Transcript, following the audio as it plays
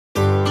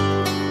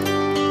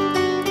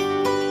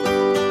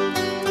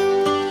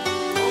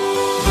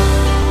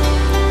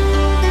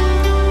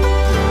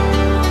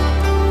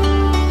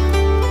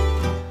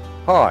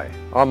Hi,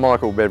 I'm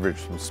Michael Beveridge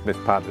from Smith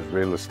Partners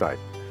Real Estate.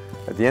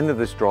 At the end of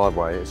this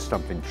driveway is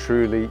something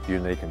truly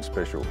unique and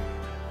special.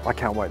 I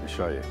can't wait to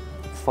show you.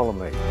 Follow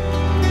me.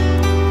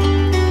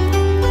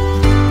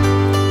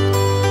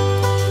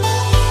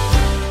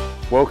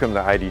 Welcome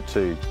to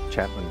 82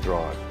 Chapman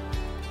Drive.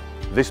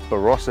 This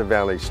Barossa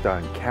Valley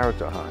stone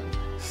character home,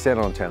 set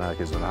on 10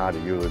 acres in the heart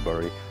of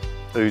ULEYBURY,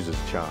 oozes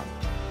charm.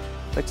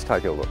 Let's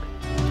take a look.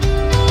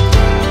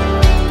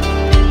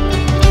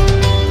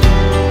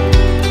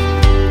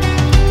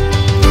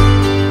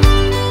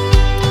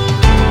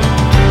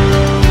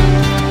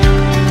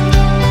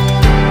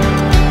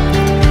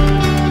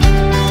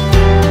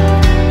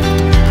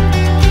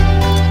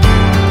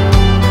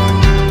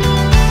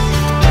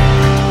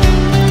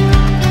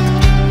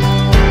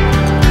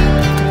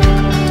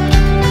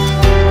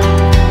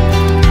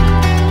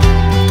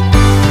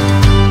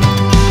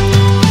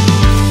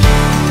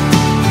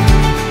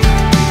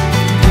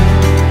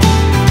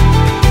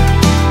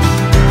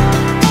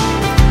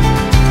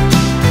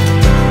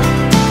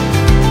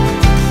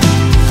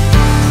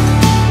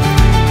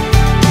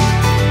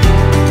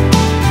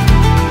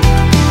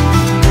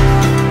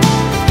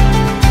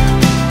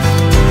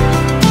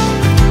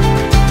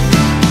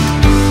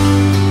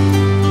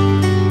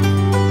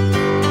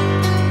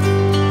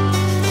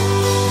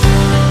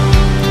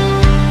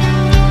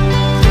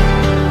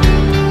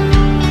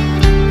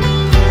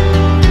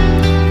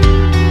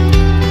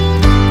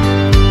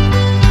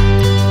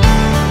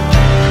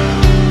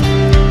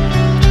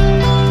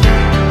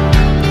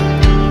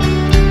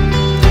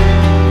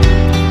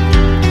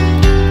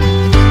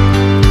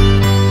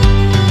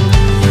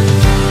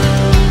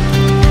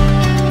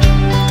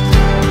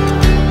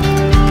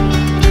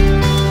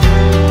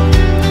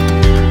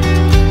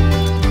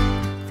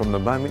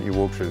 The moment you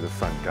walk through the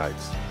front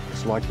gates,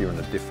 it's like you're in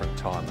a different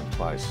time and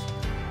place.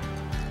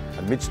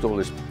 Amidst all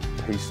this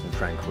peace and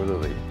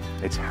tranquility,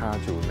 it's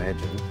hard to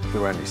imagine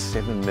we're only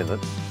 7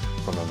 minutes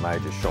from a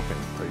major shopping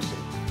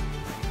precinct.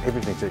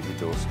 Everything's at your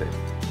doorstep.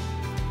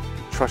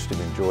 Trust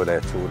you've enjoyed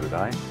our tour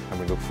today, and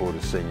we look forward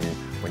to seeing you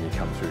when you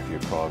come through for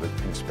your private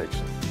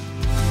inspection.